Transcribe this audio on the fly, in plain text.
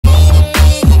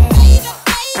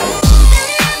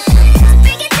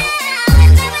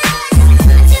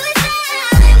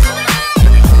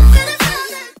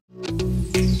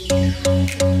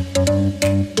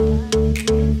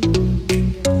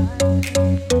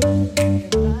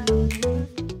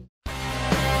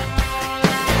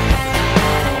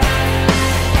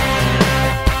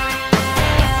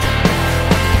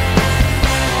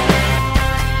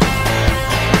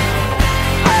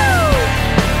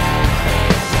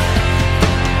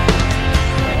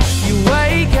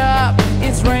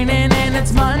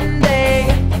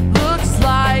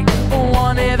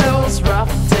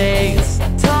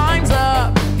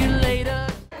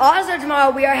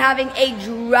tomorrow we are having a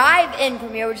drive-in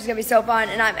premiere, which is going to be so fun.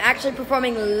 And I'm actually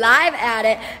performing live at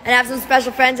it. And I have some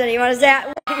special friends in it. You want to say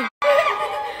it?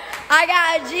 I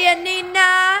got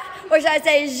Gianina. Or should I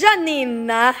say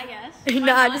Gianina? I guess.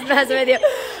 No, I'm just messing with you.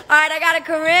 Alright, I got a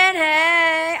Corinne,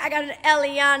 hey. I got an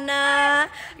Elliana.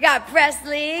 I got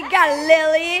Pressley. Got a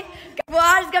Lilly.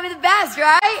 Well, it's gonna be the best,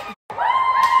 right?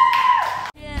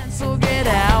 So get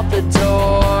out the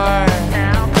door.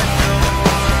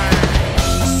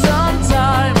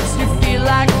 Sometimes you feel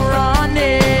like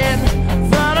running,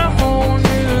 find a whole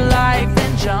new life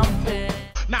and jumping.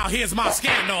 Now here's my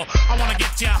scandal. I wanna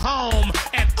get you home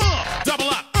and double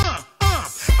up.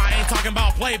 I ain't talking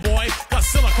about Playboy, cause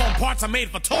silicone parts are made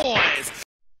for toys.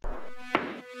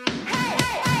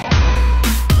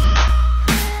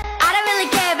 I don't really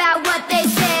care about what they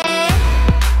say.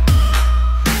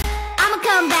 I'ma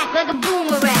come back like a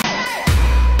boomerang.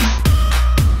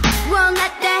 Won't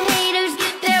let the haters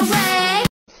get their way.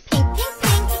 Pink, pink,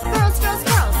 pink, girls, girls,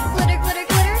 girls. Glitter, glitter,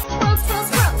 glitter. Swirls, swirls,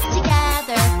 swirls.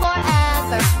 Together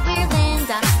forever. We're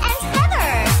Linda and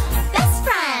Heather, best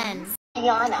friends.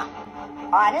 Gianna.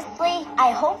 Honestly,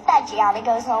 I hope that Gianna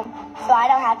goes home so I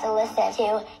don't have to listen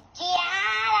to Gianna.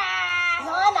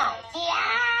 Gianna.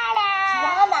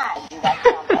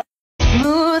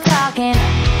 Smooth talking,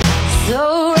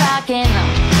 so rocking.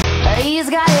 He's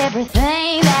got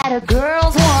everything that a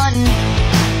girl's wanting.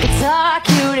 Guitar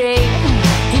cutie,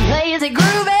 he plays it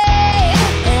groovy,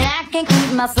 and I can't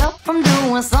keep myself from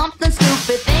doing something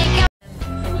stupid. Think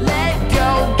let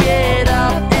go, get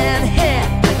up and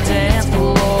hit the dance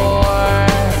floor.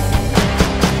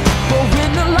 But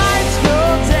when the lights go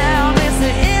down, it's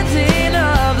the ending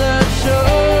of the show.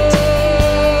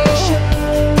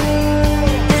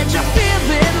 And you're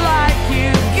feeling like you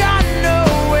got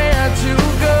nowhere to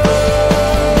go.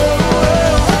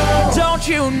 Don't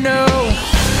you know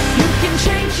you can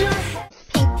change your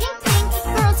Pink, pink, pink,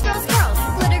 girls, girls, girls.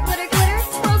 Glitter, glitter, glitter.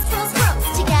 Swirls, swirls, swirls.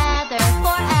 Together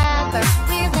forever.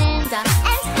 We're Linda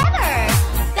and Heather,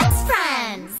 best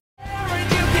friends.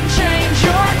 You can change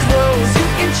your clothes, you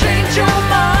can change your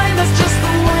mind, that's just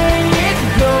the way it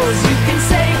goes. You can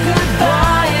say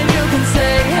goodbye and you can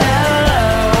say hello,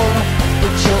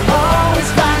 but you'll always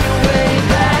find your way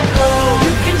back home.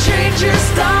 You can change your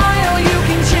style, you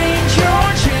can change your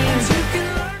dreams, you can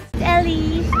learn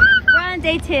Ellie, we're on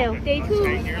day 2. Day 2.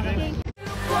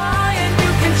 fly and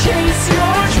you can chase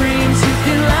your dreams. You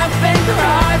can laugh and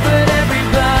cry, but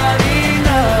everybody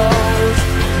knows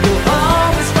you'll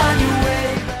always find your way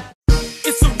back.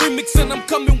 It's a remix and I'm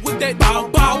coming with that bow,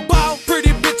 bow, bow.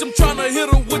 Pretty bitch, I'm tryna hit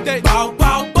her with that bow,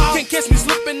 bow, bow. Can't catch me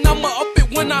slipping, I'ma up it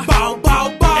when I bow,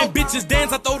 bow, bow. And bitches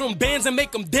dance, I throw them bands and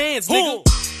make them dance, nigga.